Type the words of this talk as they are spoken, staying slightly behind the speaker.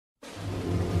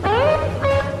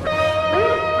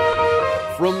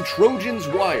From Trojans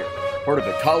Wire, part of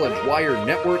the College Wire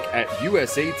Network at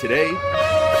USA Today,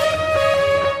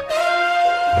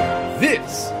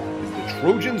 this is the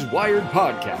Trojans Wired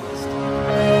Podcast.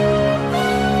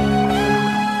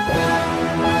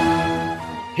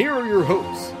 Here are your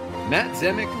hosts, Matt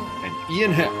Zemek and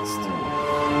Ian Hest.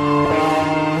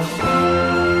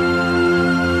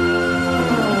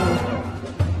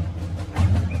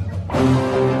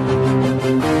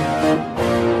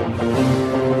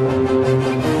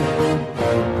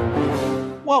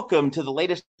 Welcome to the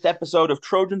latest episode of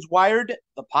Trojans Wired,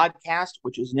 the podcast,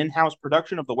 which is an in-house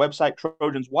production of the website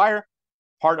Trojans Wire,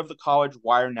 part of the College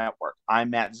Wire Network.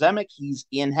 I'm Matt Zemek. He's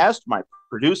Ian Hest, my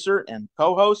producer and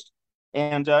co-host.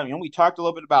 And we talked a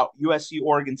little bit about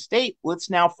USC-Oregon State. Let's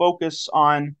now focus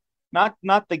on not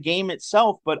the game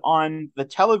itself, but on the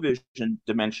television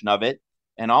dimension of it.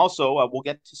 And also, we'll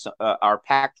get to our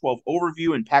Pac-12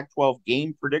 overview and Pac-12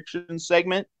 game prediction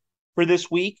segment for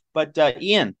this week. But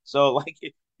Ian,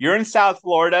 you're in South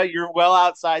Florida. You're well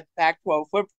outside the Pac-12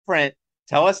 footprint.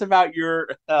 Tell us about your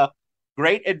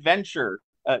great adventure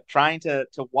trying to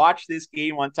watch this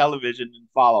game on television and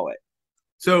follow it.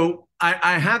 So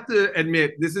I have to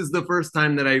admit, this is the first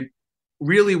time that I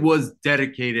really was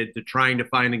dedicated to trying to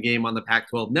find a game on the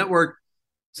Pac-12 Network,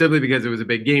 simply because it was a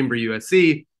big game for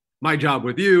USC. My job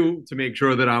with you to make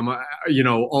sure that I'm,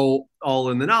 all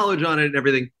in the knowledge on it and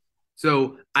everything.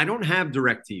 So I don't have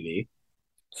DirecTV.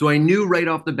 So I knew right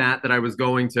off the bat that I was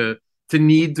going to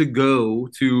need to go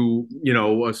to,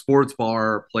 a sports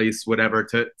bar place, whatever,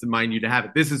 to mind you, to have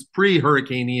it. This is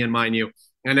pre-Hurricane Ian, mind you,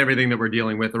 and everything that we're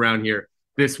dealing with around here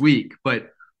this week. But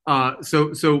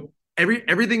so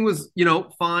everything was,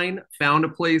 fine. Found a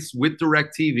place with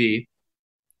DirecTV.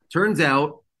 Turns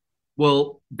out,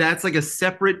 well, that's like a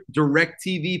separate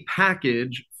DirecTV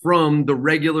package from the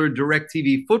regular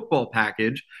DirecTV football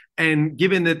package. And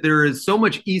given that there is so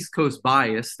much East Coast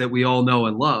bias that we all know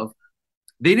and love,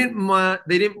 they didn't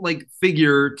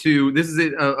figure to, this is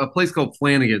a place called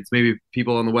Flanagan's. Maybe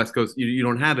people on the West Coast, you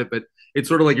don't have it, but it's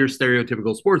sort of like your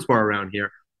stereotypical sports bar around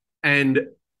here. And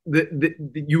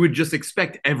you would just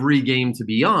expect every game to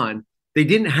be on. They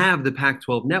didn't have the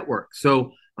Pac-12 network.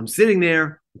 So I'm sitting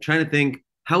there, I'm trying to think,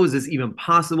 how is this even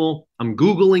possible? I'm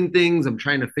Googling things. I'm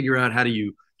trying to figure out how do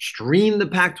you stream the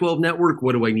Pac-12 network?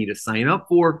 What do I need to sign up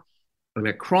for? And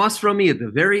across from me at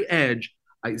the very edge,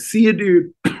 I see a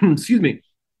dude, excuse me,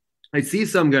 I see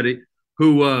somebody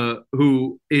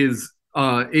who is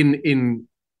in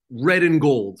red and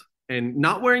gold and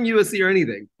not wearing USC or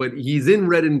anything, but he's in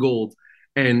red and gold,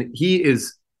 and he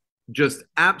is just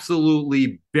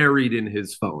absolutely buried in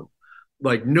his phone.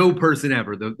 Like no person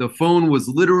ever. The phone was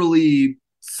literally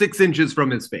 6 inches from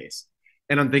his face.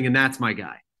 And I'm thinking, that's my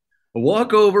guy. I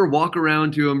walk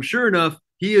around to him. Sure enough,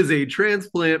 he is a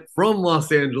transplant from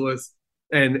Los Angeles.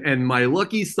 And my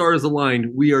lucky stars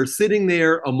aligned. We are sitting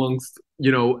there amongst,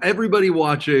 everybody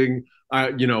watching,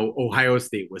 Ohio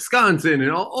State, Wisconsin,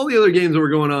 and all the other games that were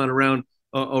going on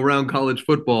around college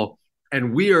football.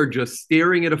 And we are just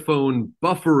staring at a phone,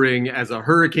 buffering as a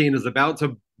hurricane is about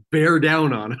to bear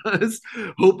down on us,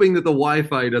 hoping that the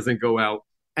Wi-Fi doesn't go out.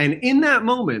 And in that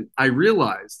moment, I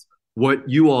realized what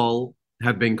you all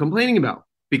have been complaining about,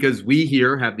 because we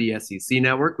here have the SEC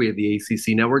network, we have the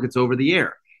ACC network, it's over the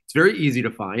air. It's very easy to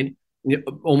find.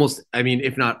 Almost,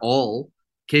 if not all,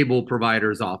 cable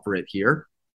providers offer it here.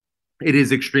 It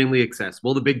is extremely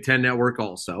accessible. The Big Ten network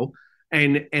also.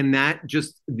 And that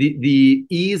just, the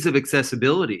ease of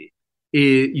accessibility,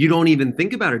 you don't even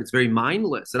think about it. It's very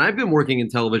mindless. And I've been working in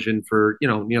television for,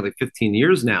 nearly 15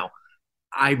 years now.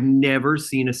 I've never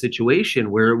seen a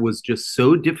situation where it was just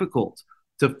so difficult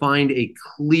to find a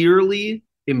clearly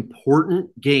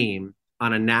important game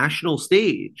on a national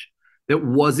stage that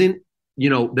wasn't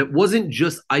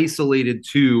just isolated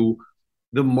to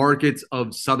the markets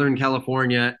of Southern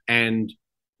California and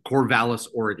Corvallis,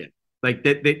 Oregon. Like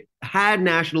that had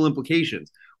national implications.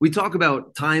 We talk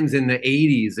about times in the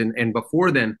 80s and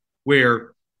before then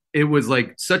where it was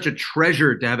like such a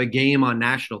treasure to have a game on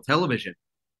national television.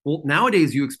 Well,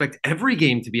 nowadays you expect every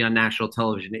game to be on national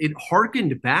television. It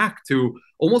harkened back to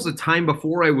almost a time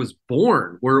before I was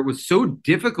born, where it was so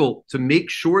difficult to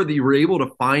make sure that you were able to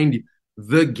find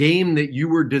the game that you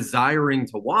were desiring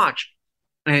to watch.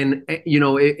 And,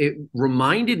 it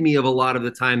reminded me of a lot of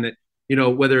the time that,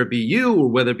 whether it be you or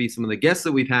whether it be some of the guests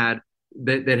that we've had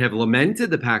that have lamented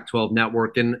the Pac-12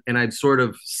 network. And I'd sort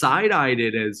of side-eyed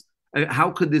it as,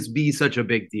 how could this be such a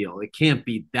big deal? It can't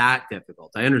be that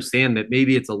difficult. I understand that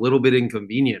maybe it's a little bit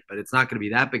inconvenient, but it's not going to be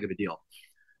that big of a deal.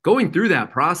 Going through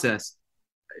that process,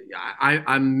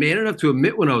 I'm man enough to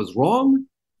admit when I was wrong,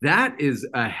 that is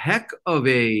a heck of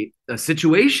a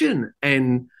situation.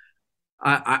 And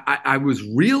I was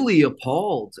really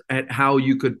appalled at how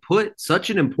you could put such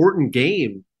an important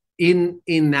game in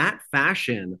that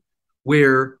fashion,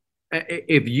 where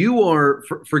if you are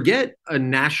forget a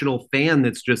national fan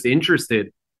that's just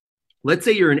interested. Let's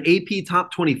say you're an AP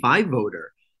top 25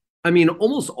 voter. I mean,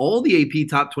 almost all the AP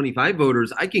top 25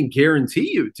 voters, I can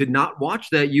guarantee you, did not watch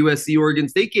that USC-Oregon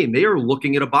State game. They are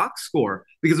looking at a box score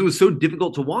because it was so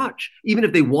difficult to watch. Even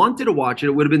if they wanted to watch it,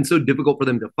 it would have been so difficult for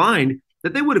them to find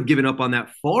that they would have given up on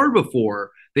that far before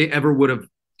they ever would have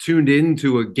tuned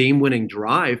into a game-winning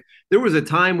drive. There was a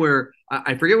time where,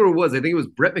 I forget what it was. I think it was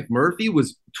Brett McMurphy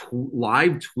was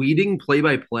live tweeting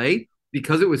play-by-play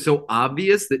because it was so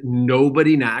obvious that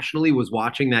nobody nationally was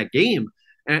watching that game.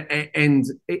 And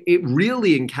it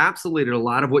really encapsulated a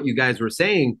lot of what you guys were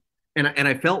saying. And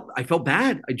I felt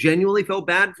bad. I genuinely felt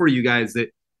bad for you guys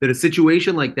that a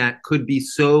situation like that could be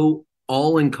so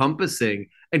all encompassing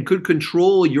and could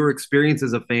control your experience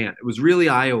as a fan. It was really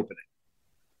eye opening.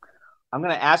 I'm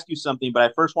going to ask you something, but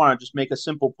I first want to just make a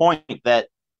simple point that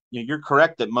you're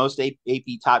correct that most AP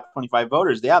top 25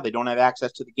 voters, they don't have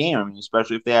access to the game. I mean,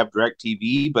 especially if they have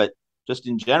DirecTV, but just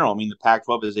in general, I mean, the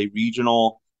Pac-12 is a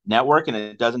regional network and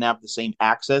it doesn't have the same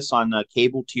access on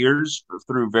cable tiers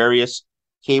through various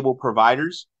cable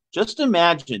providers. Just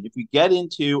imagine if we get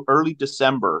into early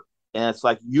December and it's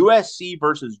like USC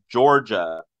versus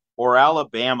Georgia or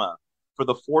Alabama for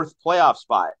the fourth playoff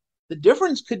spot. The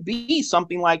difference could be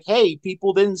something like, hey,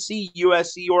 people didn't see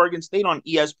USC-Oregon State on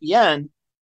ESPN.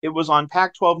 It was on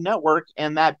Pac-12 Network,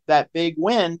 and that big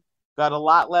win got a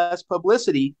lot less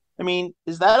publicity. I mean,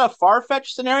 is that a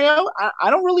far-fetched scenario? I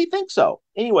don't really think so.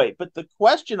 Anyway, but the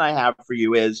question I have for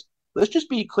you is, let's just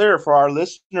be clear for our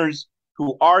listeners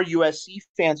who are USC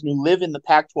fans and who live in the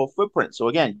Pac-12 footprint. So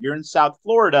again, you're in South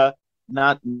Florida,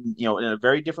 not in a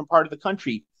very different part of the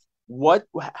country. Where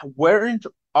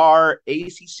are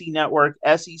ACC Network,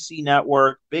 SEC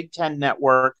Network, Big Ten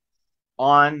Network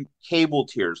on cable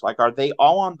tiers? Like, are they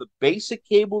all on the basic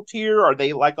cable tier? Are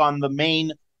they like on the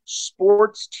main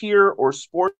sports tier or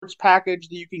sports package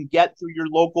that you can get through your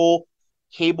local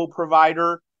cable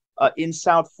provider in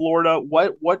South Florida?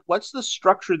 What's the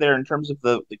structure there in terms of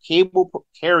the cable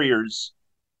carriers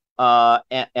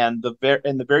and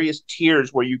the various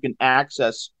tiers where you can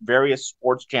access various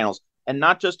sports channels, and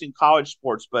not just in college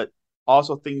sports, but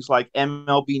also things like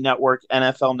MLB Network,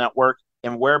 NFL Network,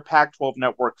 and where Pac-12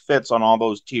 Network fits on all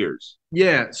those tiers?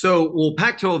 Yeah, so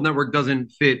Pac-12 Network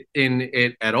doesn't fit in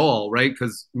it at all, right?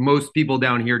 Because most people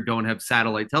down here don't have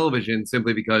satellite television,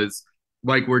 simply because,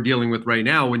 like we're dealing with right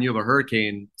now, when you have a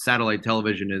hurricane, satellite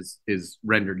television is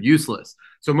rendered useless.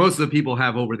 So most of the people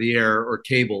have over-the-air or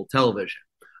cable television.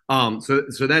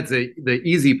 So that's the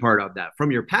easy part of that. From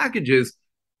your packages,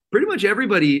 pretty much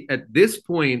everybody at this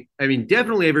point, I mean,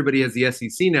 definitely everybody has the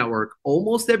SEC Network.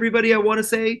 Almost everybody, I want to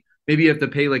say. Maybe you have to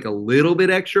pay like a little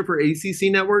bit extra for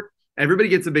ACC Network. Everybody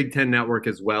gets a Big Ten Network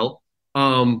as well.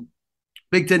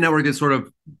 Big Ten Network is sort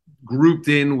of grouped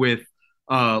in with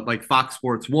like Fox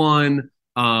Sports 1,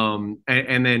 and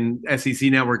then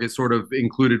SEC Network is sort of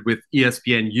included with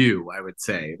ESPNU, I would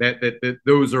say. That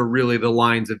those are really the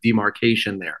lines of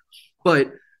demarcation there.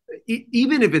 But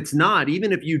even if it's not,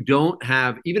 even if you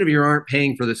aren't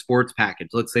paying for the sports package,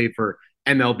 let's say for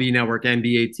MLB Network,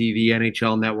 NBA TV,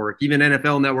 NHL Network, even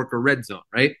NFL Network or Red Zone,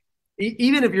 right?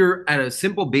 Even if you're at a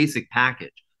simple basic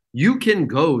package, you can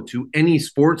go to any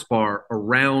sports bar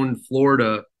around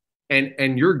Florida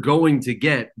and you're going to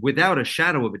get, without a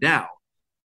shadow of a doubt,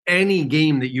 any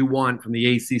game that you want from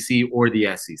the ACC or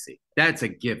the SEC. That's a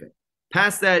given.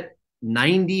 Past that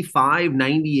 95,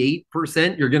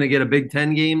 98%, you're going to get a Big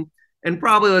Ten game. And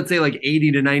probably, let's say like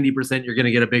 80 to 90%, you're going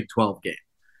to get a Big 12 game.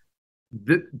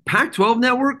 The Pac-12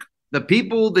 Network, the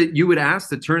people that you would ask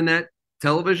to turn that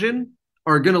television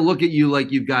are going to look at you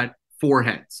like you've got four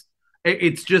heads.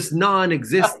 It's just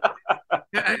non-existent.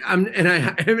 I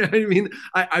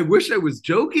wish I was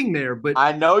joking there, but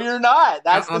I know you're not.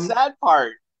 That's the sad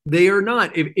part. They are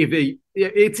not.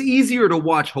 It's easier to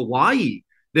watch Hawaii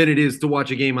than it is to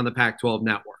watch a game on the Pac-12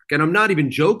 Network. And I'm not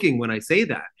even joking when I say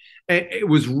that. It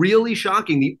was really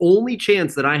shocking. The only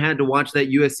chance that I had to watch that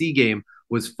USC game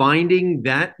was finding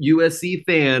that USC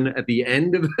fan at the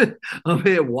end of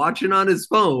it, watching on his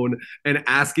phone and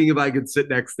asking if I could sit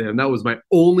next to him. That was my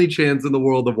only chance in the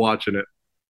world of watching it.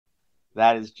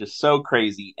 That is just so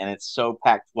crazy, and it's so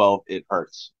Pac-12, it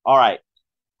hurts. All right.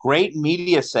 Great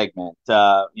media segment.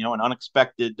 An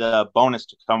unexpected bonus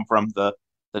to come from the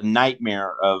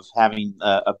nightmare of having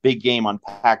a big game on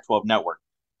Pac-12 Network.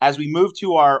 As we move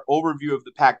to our overview of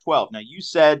the Pac-12, now you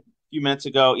said a few minutes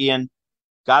ago, Ian,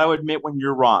 got to admit when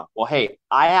you're wrong. Well, hey,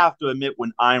 I have to admit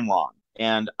when I'm wrong.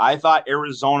 And I thought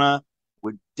Arizona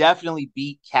would definitely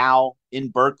beat Cal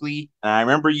in Berkeley. And I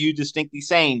remember you distinctly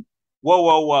saying, whoa,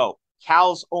 whoa, whoa.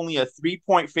 Cal's only a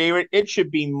 3-point favorite. It should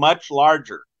be much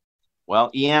larger. Well,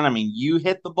 Ian, I mean, you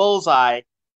hit the bullseye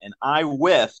and I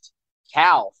whiffed.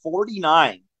 Cal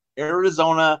 49,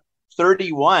 Arizona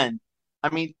 31. I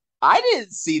mean, I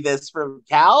didn't see this from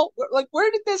Cal. Like,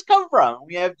 where did this come from?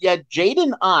 You had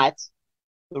Jaden Ott,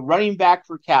 the running back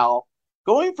for Cal,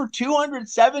 going for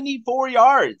 274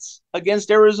 yards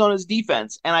against Arizona's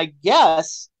defense. And I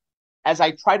guess as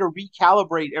I try to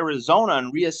recalibrate Arizona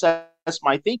and reassess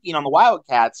my thinking on the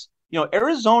Wildcats,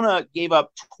 Arizona gave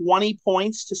up 20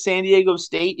 points to San Diego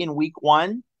State in week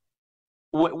 1.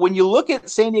 When you look at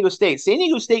San Diego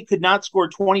State could not score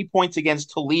 20 points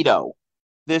against Toledo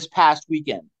this past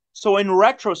weekend. So in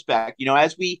retrospect,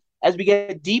 as we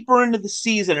get deeper into the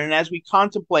season and as we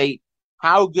contemplate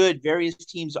how good various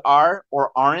teams are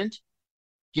or aren't,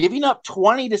 giving up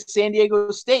 20 to San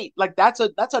Diego State, like that's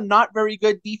a not very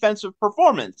good defensive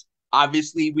performance.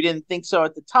 Obviously, we didn't think so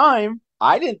at the time.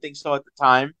 I didn't think so at the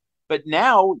time. But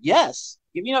now, yes,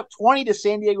 giving up 20 to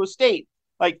San Diego State,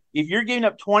 like if you're giving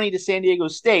up 20 to San Diego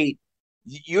State,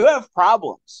 you have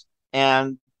problems.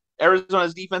 And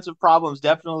Arizona's defensive problems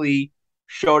definitely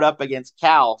showed up against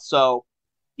Cal. So,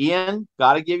 Ian,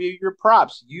 got to give you your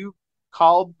props. You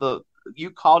called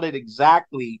it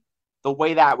exactly the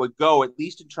way that would go, at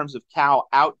least in terms of Cal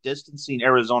outdistancing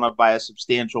Arizona by a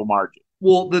substantial margin.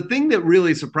 Well, the thing that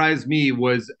really surprised me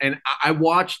was, and I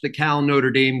watched the Cal Notre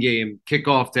Dame game kick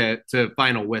off to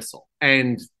final whistle.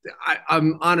 And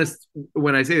I'm honest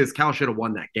when I say this, Cal should have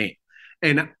won that game.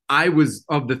 And I was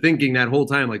of the thinking that whole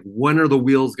time, like, when are the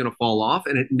wheels going to fall off?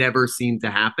 And it never seemed to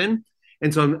happen.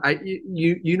 And so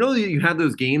you have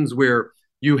those games where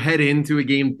you head into a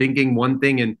game thinking one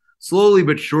thing and slowly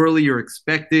but surely you're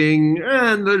expecting,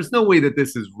 and there's no way that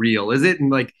this is real, is it?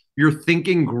 And like your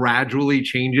thinking gradually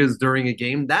changes during a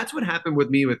game. That's what happened with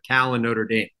me with Cal and Notre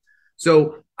Dame.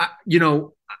 So,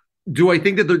 do I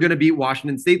think that they're going to beat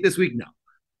Washington State this week? No.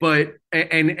 But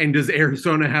and does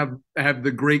Arizona have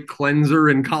the great cleanser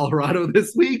in Colorado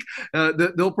this week?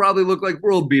 They'll probably look like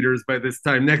world beaters by this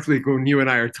time next week when you and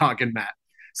I are talking, Matt.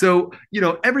 So,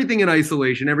 everything in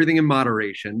isolation, everything in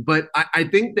moderation. But I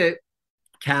think that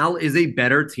Cal is a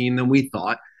better team than we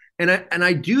thought. And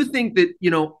I do think that,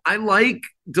 I like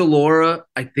DeLaura.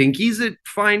 I think he's a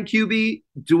fine QB.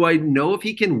 Do I know if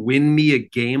he can win me a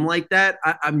game like that?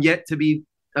 I'm yet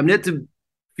to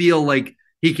feel like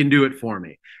he can do it for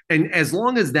me. And as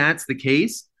long as that's the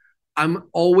case, I'm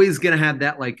always going to have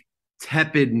that like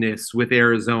tepidness with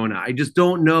Arizona. I just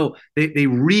don't know. They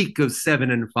reek of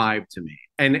 7-5 to me.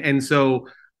 And so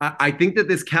I think that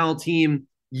this Cal team,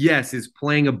 yes, is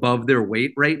playing above their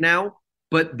weight right now,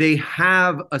 but they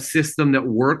have a system that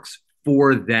works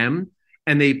for them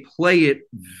and they play it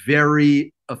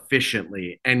very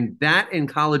efficiently. And that in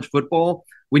college football,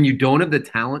 when you don't have the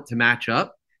talent to match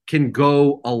up, can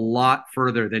go a lot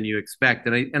further than you expect.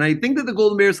 And I think that the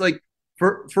Golden Bears, like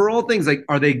for all things, like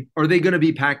are they going to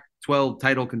be Pac-12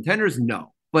 title contenders?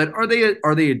 No. But are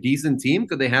they a decent team?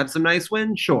 Could they have some nice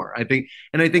wins? Sure. I think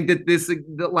that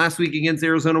the last week against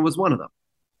Arizona was one of them.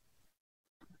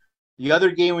 The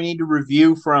other game we need to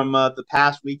review from the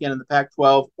past weekend in the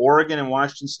Pac-12, Oregon and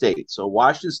Washington State. So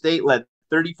Washington State led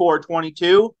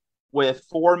 34-22 with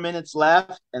 4 minutes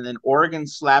left, and then Oregon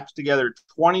slaps together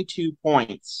 22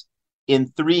 points in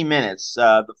 3 minutes.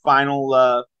 The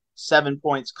final 7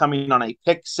 points coming on a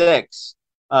pick six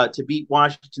to beat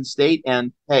Washington State.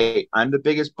 And hey, I'm the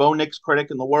biggest Bo Nix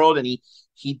critic in the world, and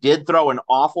he did throw an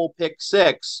awful pick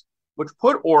six, which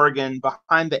put Oregon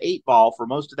behind the 8 ball for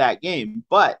most of that game.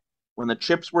 But when the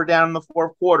chips were down in the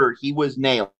fourth quarter, he was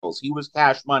nails. He was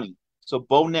cash money. So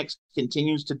Bo Nix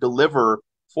continues to deliver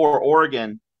for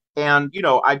Oregon. And,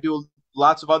 I do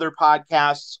lots of other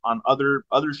podcasts on other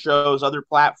shows, other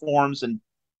platforms.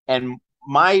 And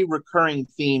my recurring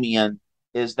theme, Ian,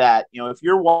 is that, if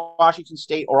you're Washington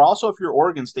State or also if you're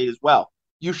Oregon State as well,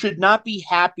 you should not be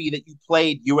happy that you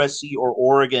played USC or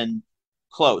Oregon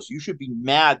close. You should be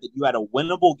mad that you had a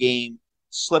winnable game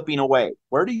slipping away.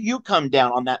 Where do you come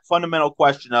down on that fundamental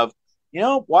question of,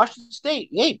 Washington State,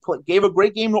 hey, gave a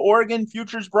great game to Oregon,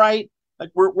 future's bright, like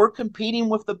we're competing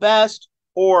with the best,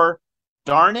 or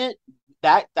darn it,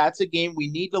 that's a game we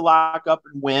need to lock up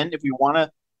and win if we want to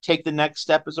take the next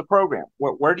step as a program?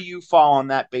 Where do you fall on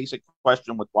that basic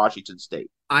question with Washington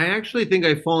State? I actually think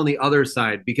I fall on the other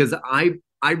side because I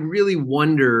really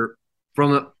wonder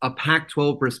from a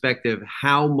Pac-12 perspective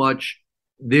how much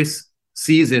this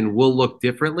season will look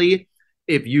differently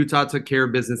if Utah took care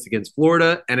of business against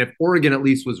Florida and if Oregon at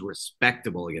least was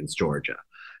respectable against Georgia.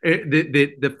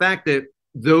 The fact that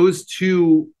those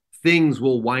two things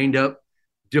will wind up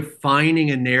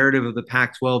defining a narrative of the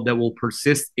Pac-12 that will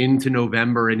persist into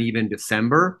November and even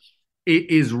December, it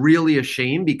is really a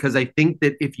shame, because I think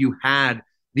that if you had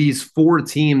these four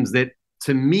teams that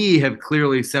to me have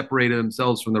clearly separated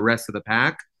themselves from the rest of the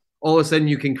pack, all of a sudden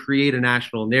you can create a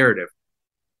national narrative.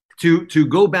 To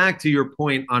go back to your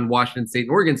point on Washington State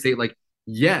and Oregon State, like,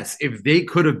 yes, if they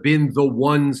could have been the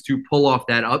ones to pull off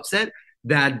that upset,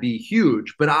 that'd be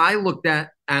huge. But I looked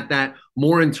at that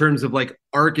more in terms of like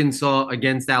Arkansas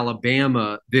against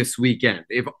Alabama this weekend.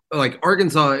 If like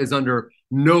Arkansas is under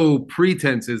no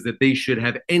pretenses that they should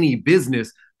have any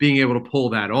business being able to pull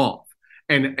that off.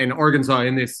 And Arkansas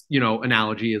in this,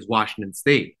 analogy is Washington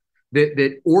State.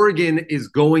 That Oregon is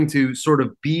going to sort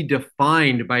of be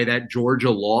defined by that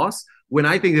Georgia loss, when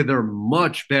I think that they're a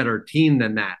much better team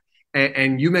than that.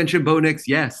 And you mentioned Bo Nix,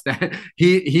 yes, that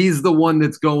he's the one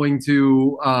that's going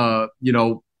to, I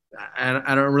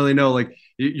don't really know, like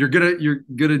you're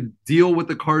gonna deal with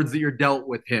the cards that you're dealt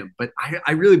with him. But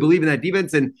I really believe in that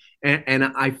defense, and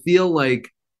I feel like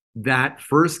that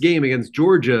first game against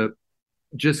Georgia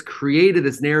just created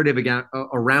this narrative again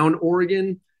around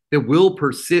Oregon that will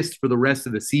persist for the rest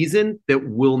of the season, that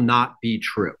will not be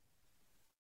true.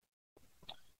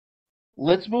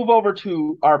 Let's move over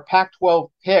to our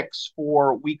Pac-12 picks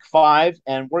for Week 5,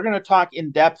 and we're going to talk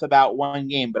in depth about one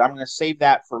game, but I'm going to save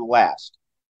that for last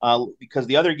because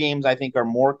the other games I think are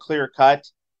more clear-cut.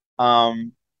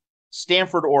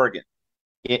 Stanford, Oregon,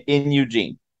 in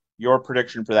Eugene. Your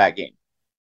prediction for that game?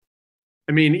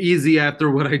 I mean, easy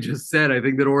after what I just said. I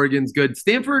think that Oregon's good.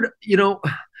 Stanford,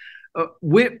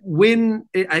 when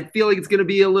I feel like it's going to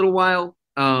be a little while.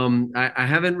 I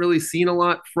haven't really seen a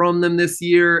lot from them this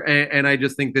year, and I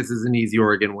just think this is an easy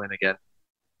Oregon win again.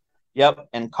 Yep,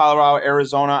 and Colorado,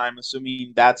 Arizona, I'm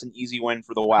assuming that's an easy win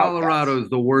for the Wildcats. Colorado is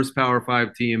the worst Power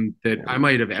 5 team that I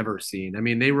might have ever seen. I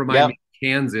mean, they remind me of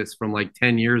Kansas from like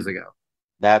 10 years ago.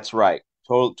 That's right.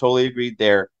 Totally agreed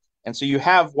there. And so you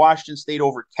have Washington State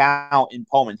over Cal in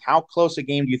Pullman. How close a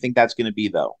game do you think that's going to be,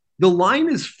 though? The line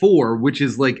is 4, which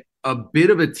is like a bit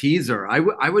of a teaser.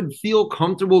 I would feel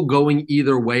comfortable going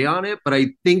either way on it, but I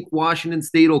think Washington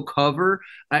State will cover.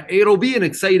 It'll be an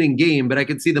exciting game, but I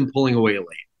could see them pulling away late.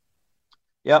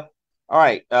 Yep. All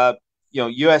right.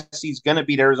 USC is going to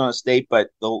beat Arizona State, but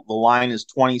the line is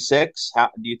 26.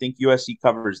 How do you think USC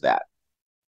covers that?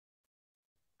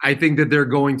 I think that they're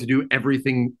going to do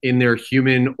everything in their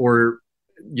human or,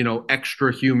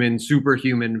 extra human,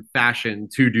 superhuman fashion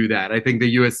to do that. I think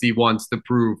the USC wants to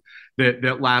prove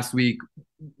that last week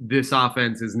this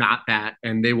offense is not that,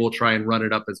 and they will try and run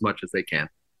it up as much as they can.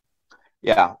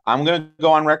 Yeah, I'm going to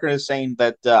go on record as saying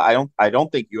that I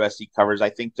don't think USC covers. I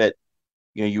think that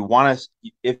you want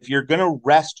to, if you're going to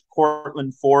rest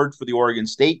Cortland Ford for the Oregon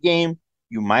State game,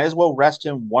 you might as well rest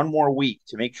him one more week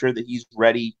to make sure that he's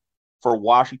ready for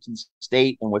Washington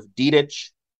State. And with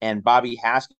Didich and Bobby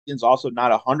Haskins also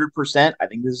not 100%, I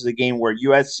think this is a game where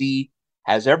USC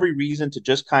has every reason to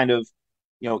just kind of,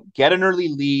 get an early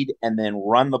lead and then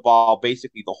run the ball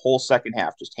basically the whole second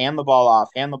half. Just hand the ball off,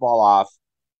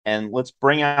 and let's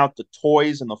bring out the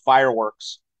toys and the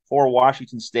fireworks for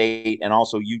Washington State and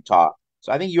also Utah.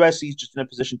 So I think USC is just in a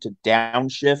position to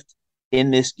downshift in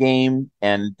this game,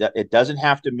 and it doesn't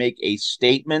have to make a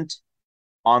statement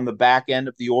on the back end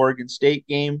of the Oregon State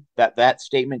game. That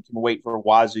statement can wait for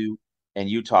Wazoo and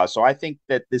Utah. So I think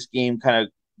that this game kind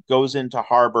of goes into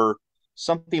harbor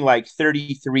something like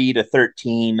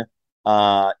 33-13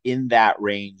 in that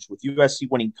range, with USC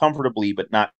winning comfortably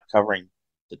but not covering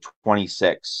the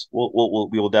 26.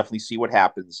 We will definitely see what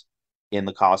happens in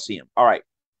the Coliseum. All right,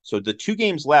 so the two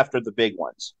games left are the big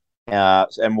ones,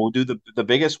 and we'll do the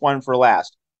biggest one for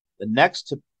last. The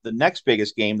next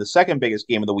biggest game, the second biggest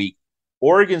game of the week,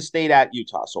 Oregon State at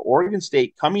Utah. So Oregon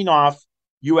State, coming off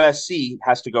USC,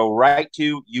 has to go right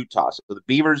to Utah. So the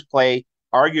Beavers play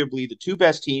arguably the two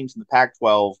best teams in the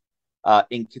Pac-12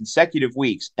 in consecutive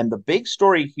weeks. And the big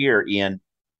story here, Ian,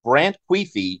 Brant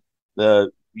Kuithe,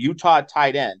 the Utah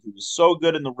tight end, who was so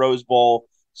good in the Rose Bowl,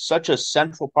 such a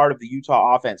central part of the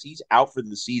Utah offense, he's out for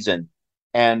the season.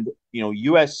 And,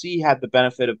 USC had the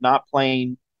benefit of not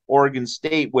playing Oregon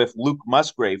State with Luke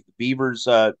Musgrave, the Beavers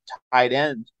tight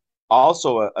end,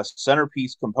 also a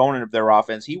centerpiece component of their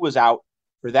offense. He was out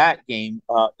for that game.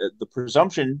 The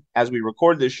presumption, as we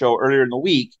record this show earlier in the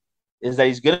week, is that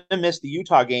he's going to miss the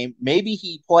Utah game. Maybe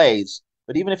he plays,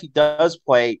 but even if he does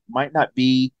play, might not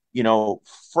be,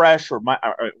 fresh or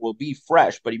will be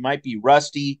fresh, but he might be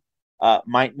rusty.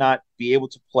 might not be able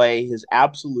to play his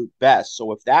absolute best. So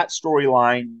with that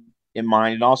storyline in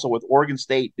mind, and also with Oregon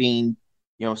State being,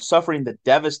 suffering the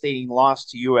devastating loss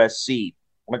to USC,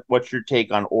 what's your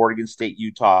take on Oregon State,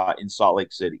 Utah in Salt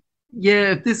Lake City?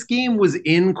 Yeah, if this game was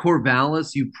in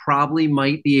Corvallis, you probably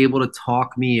might be able to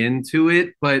talk me into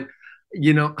it. But,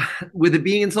 with it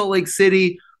being in Salt Lake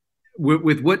City,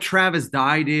 with what Travis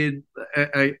Dye did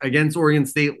against Oregon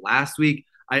State last week,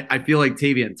 I feel like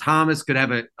Tavian Thomas could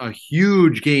have a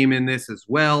huge game in this as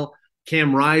well.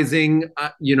 Cam Rising,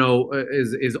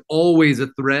 is always a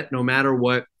threat no matter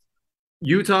what.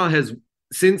 Utah has,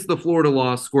 since the Florida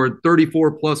loss, scored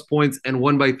 34 plus points and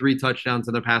won by 3 touchdowns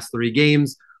in the past 3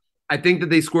 games. I think that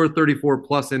they score 34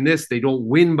 plus in this. They don't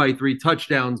win by 3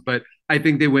 touchdowns, but I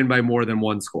think they win by more than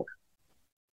 1 score.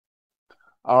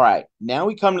 All right. Now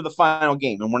we come to the final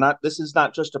game, and this is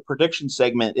not just a prediction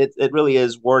segment. It really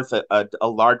is worth a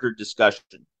larger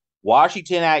discussion.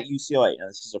 Washington at UCLA. Now,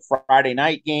 this is a Friday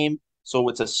night game, so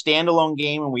it's a standalone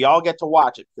game, and we all get to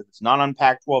watch it because it's not on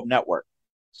Pac-12 Network.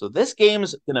 So this game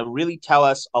is going to really tell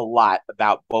us a lot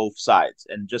about both sides.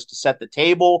 And just to set the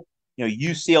table,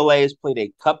 UCLA has played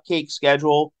a cupcake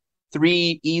schedule,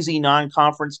 3 easy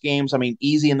non-conference games. I mean,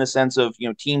 easy in the sense of,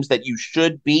 teams that you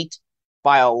should beat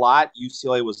by a lot.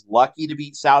 UCLA was lucky to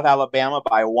beat South Alabama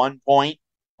by 1 point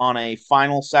on a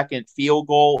final second field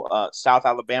goal. South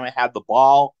Alabama had the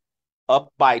ball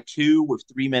up by 2 with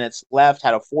 3 minutes left,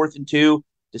 had a 4th and 2,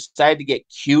 decided to get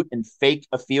cute and fake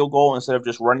a field goal instead of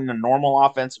just running a normal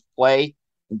offensive play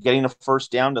and getting a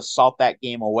first down to salt that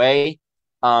game away.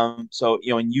 So,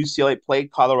 and UCLA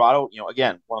played Colorado,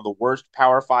 again, one of the worst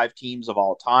Power 5 teams of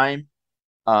all time.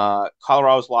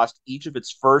 Colorado's lost each of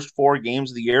its first 4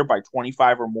 games of the year by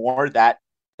 25 or more. That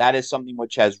is something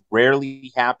which has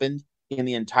rarely happened in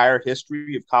the entire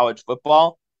history of college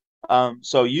football.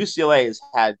 So UCLA has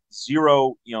had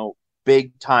 0,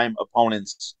 big time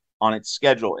opponents on its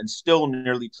schedule and still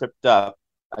nearly tripped up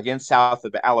against South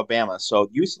Alabama. So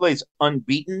UCLA is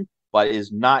unbeaten, but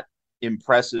is not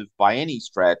impressive by any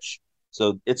stretch.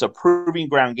 So it's a proving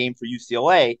ground game for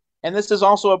UCLA. And this is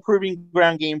also a proving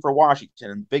ground game for Washington.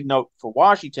 And the big note for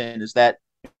Washington is that,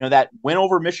 that win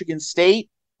over Michigan State,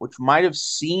 which might have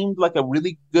seemed like a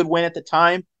really good win at the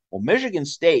time. Well, Michigan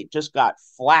State just got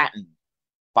flattened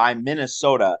by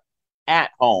Minnesota at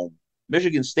home.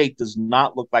 Michigan State does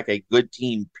not look like a good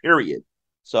team, period.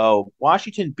 So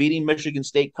Washington beating Michigan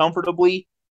State comfortably,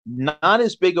 not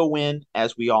as big a win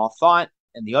as we all thought.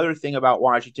 And the other thing about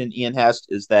Washington, Ian Hest,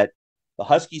 is that the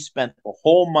Huskies spent the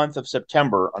whole month of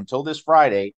September until this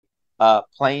Friday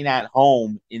playing at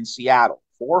home in Seattle.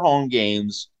 4 home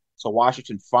games. So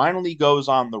Washington finally goes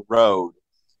on the road.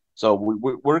 So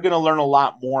we're going to learn a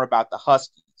lot more about the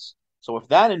Huskies. So with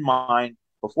that in mind,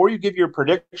 before you give your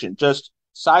prediction, just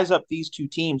size up these 2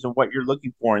 teams and what you're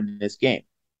looking for in this game.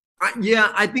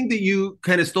 I think that you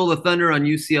kind of stole the thunder on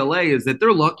UCLA, is that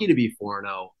they're lucky to be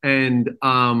 4-0. And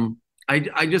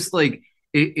I just like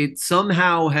it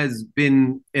somehow has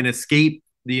been an escape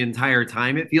the entire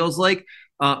time, it feels like.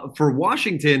 For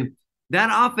Washington, that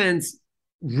offense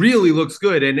really looks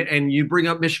good. And you bring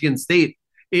up Michigan State.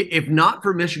 If not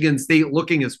for Michigan State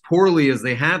looking as poorly as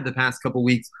they have the past couple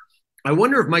weeks, I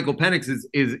wonder if Michael Penix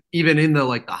is even in the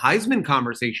Heisman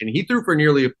conversation. He threw for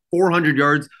nearly 400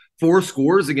 yards, 4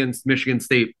 scores against Michigan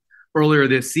State earlier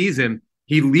this season.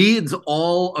 He leads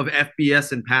all of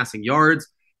FBS in passing yards.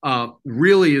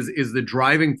 Really is the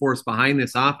driving force behind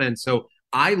this offense. So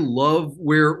I love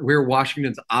where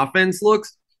Washington's offense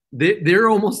looks. They're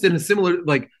almost in a similar,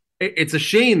 it's a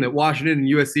shame that Washington and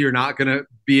USC are not going to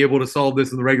be able to solve this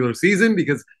in the regular season,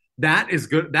 because that is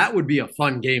good. That would be a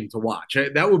fun game to watch.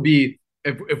 That would be,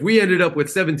 if we ended up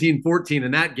with 17-14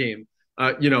 in that game,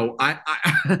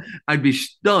 I'd be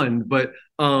stunned. But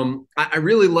I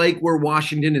really like where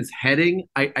Washington is heading.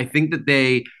 I think that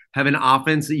they have an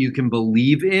offense that you can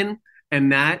believe in,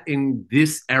 and that in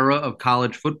this era of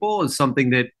college football is something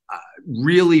that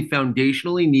really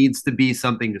foundationally needs to be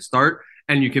something to start,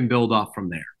 and you can build off from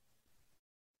there.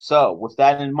 So with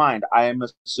that in mind, I am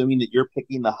assuming that you're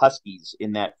picking the Huskies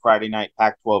in that Friday night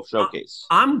Pac-12 showcase.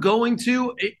 I'm going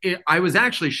to. I was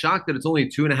actually shocked that it's only a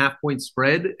 2.5-point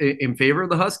spread in favor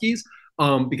of the Huskies,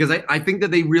 because I think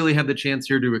that they really have the chance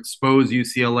here to expose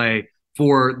UCLA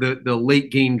for the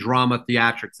late game drama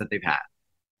theatrics that they've had.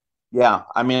 Yeah,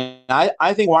 I mean,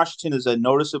 I think Washington is a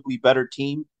noticeably better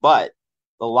team, but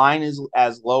the line is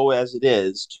as low as it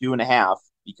is, 2.5,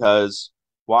 because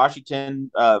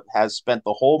Washington has spent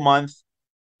the whole month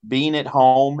being at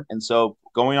home, and so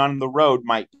going on the road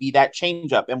might be that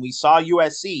change up. And we saw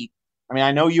USC. I mean,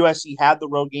 I know USC had the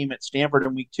road game at Stanford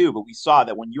in week 2, but we saw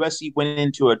that when USC went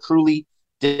into a truly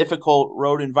difficult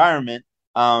road environment,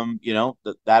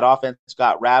 that offense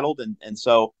got rattled. And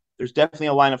so there's definitely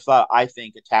a line of thought, I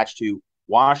think, attached to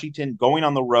Washington going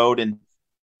on the road. And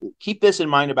keep this in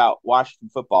mind about Washington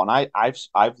football. And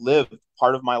I've lived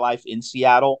part of my life in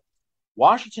Seattle.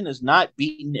 Washington has not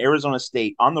beaten Arizona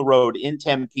State on the road in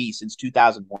Tempe since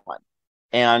 2001.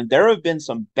 And there have been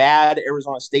some bad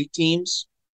Arizona State teams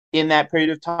in that period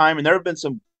of time, and there have been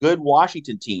some good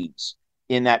Washington teams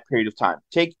in that period of time.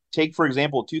 Take for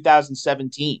example,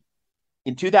 2017.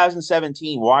 In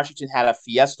 2017, Washington had a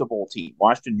Fiesta Bowl team.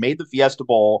 Washington made the Fiesta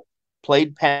Bowl,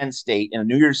 played Penn State in a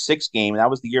New Year's Six game, and that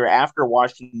was the year after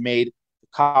Washington made the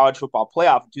college football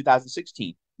playoff in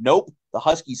 2016. Nope, the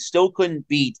Huskies still couldn't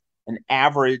beat an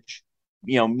average,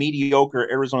 mediocre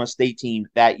Arizona State team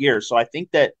that year. So I think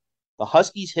that the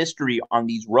Huskies' history on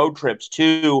these road trips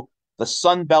to the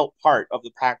Sun Belt part of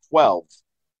the Pac-12,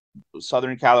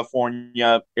 Southern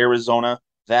California, Arizona,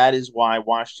 that is why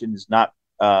Washington is not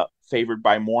favored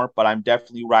by more, but I'm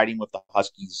definitely riding with the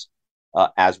Huskies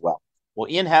as well. Well,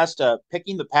 Ian Hest,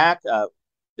 picking the pack,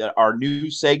 our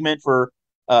new segment for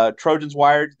Trojans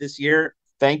Wired this year.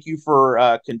 Thank you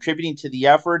for contributing to the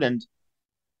effort. And,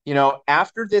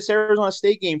 after this Arizona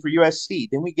State game for USC,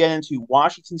 then we get into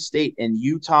Washington State and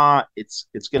Utah. It's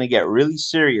going to get really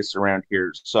serious around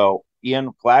here. So,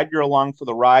 Ian, glad you're along for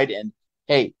the ride. And,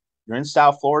 hey, you're in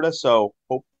South Florida, so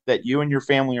hope that you and your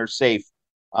family are safe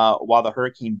while the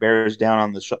hurricane bears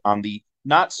down on the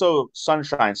not so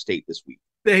sunshine state this week.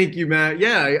 Thank you, Matt.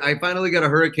 Yeah, I finally got a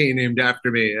hurricane named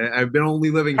after me. I've been only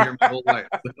living here my whole life.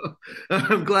 So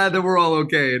I'm glad that we're all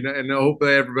okay, and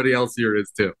hopefully everybody else here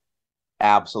is too.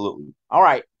 Absolutely. All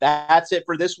right, that's it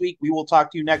for this week. We will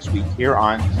talk to you next week here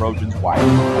on Trojans Wire.